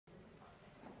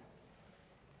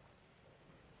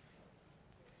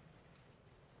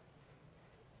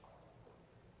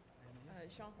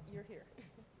Jean, you're here.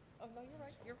 Oh, no, you're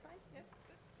right. You're fine. Yes,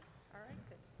 good. All right,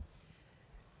 good.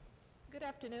 Good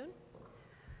afternoon.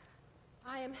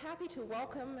 I am happy to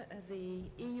welcome the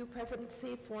EU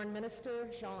Presidency Foreign Minister,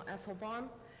 Jean Asselborn,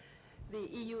 the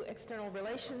EU External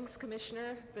Relations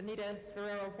Commissioner, Benita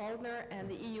Ferrero-Waldner, and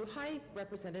the EU High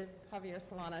Representative, Javier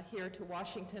here to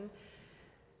Washington.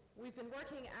 We've been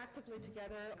working actively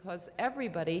together because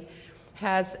everybody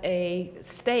has a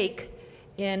stake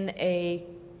in a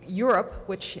Europe,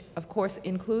 which of course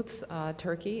includes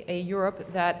Turkey, a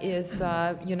Europe that is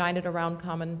united around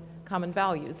common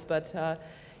values. But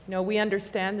you know, we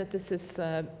understand that this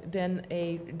has been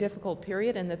a difficult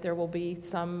period and that there will be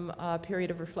some period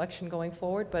of reflection going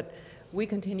forward, but we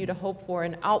continue to hope for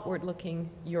an outward-looking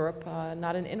Europe,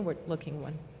 not an inward-looking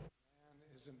one.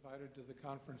 Is invited to the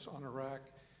conference on Iraq.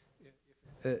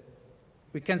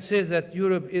 We can say that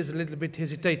Europe is a little bit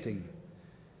hesitating.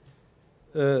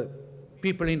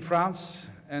 People in France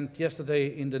and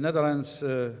yesterday in the Netherlands,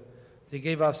 they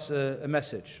gave us a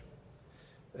message.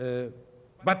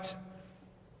 But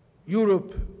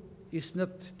Europe is not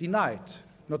denied,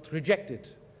 not rejected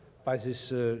by these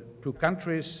two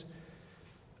countries,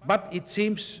 but it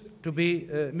seems to be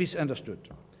misunderstood.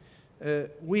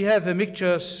 We have a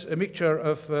mixture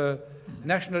of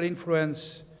national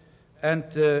influence and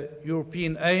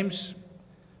European aims.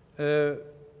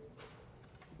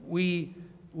 We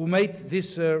made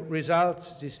these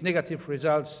results, these negative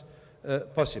results,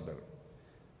 possible.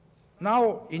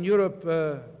 Now in Europe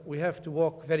we have to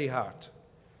work very hard.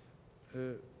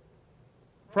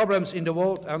 Problems in the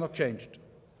world are not changed.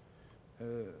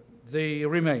 They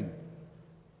remain.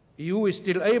 The EU is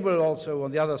still able also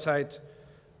on the other side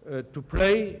to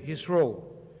play his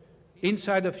role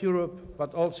inside of Europe,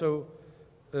 but also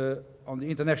on the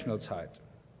international side.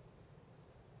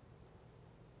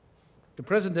 The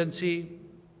Presidency,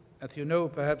 as you know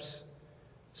perhaps,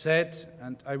 said,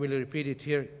 and I will repeat it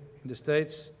here in the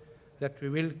States, that we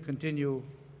will continue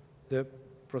the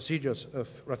procedures of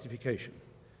ratification.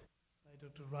 By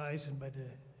Dr. Rice and by the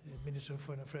Minister of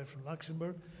Foreign Affairs from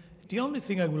Luxembourg, the only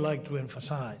thing I would like to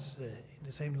emphasize, in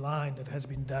the same line that has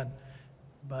been done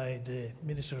by the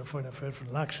Minister of Foreign Affairs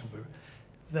from Luxembourg,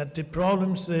 that the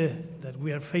problems that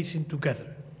we are facing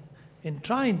together and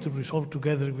trying to resolve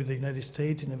together with the United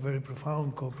States in a very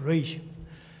profound cooperation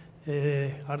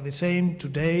are the same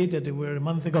today that they were a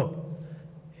month ago.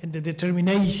 And the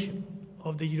determination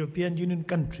of the European Union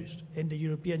countries and the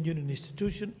European Union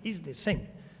institution is the same,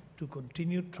 to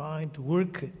continue trying to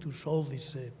work to solve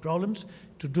these problems,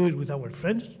 to do it with our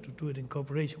friends, to do it in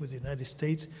cooperation with the United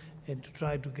States, and to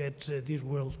try to get this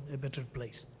world a better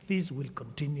place. This will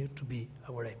continue to be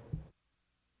our aim.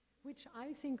 Which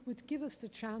I think would give us the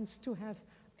chance to have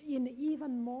an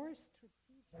even more strategic...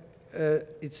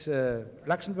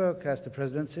 Luxembourg has the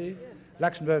presidency. Yes.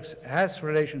 Luxembourg has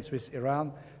relations with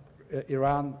Iran.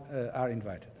 Iran are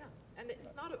invited. Yeah. And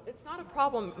it's not a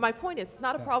problem. My point is, it's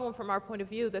not a problem from our point of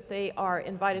view that they are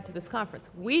invited to this conference.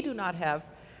 We do not have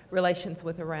relations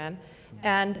with Iran.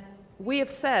 And we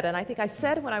have said, and I think I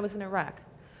said when I was in Iraq,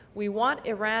 we want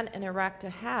Iran and Iraq to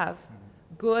have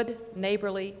good,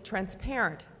 neighborly,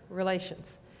 transparent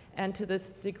relations. And to the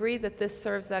degree that this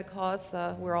serves that cause,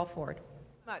 we're all for it.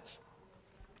 Much.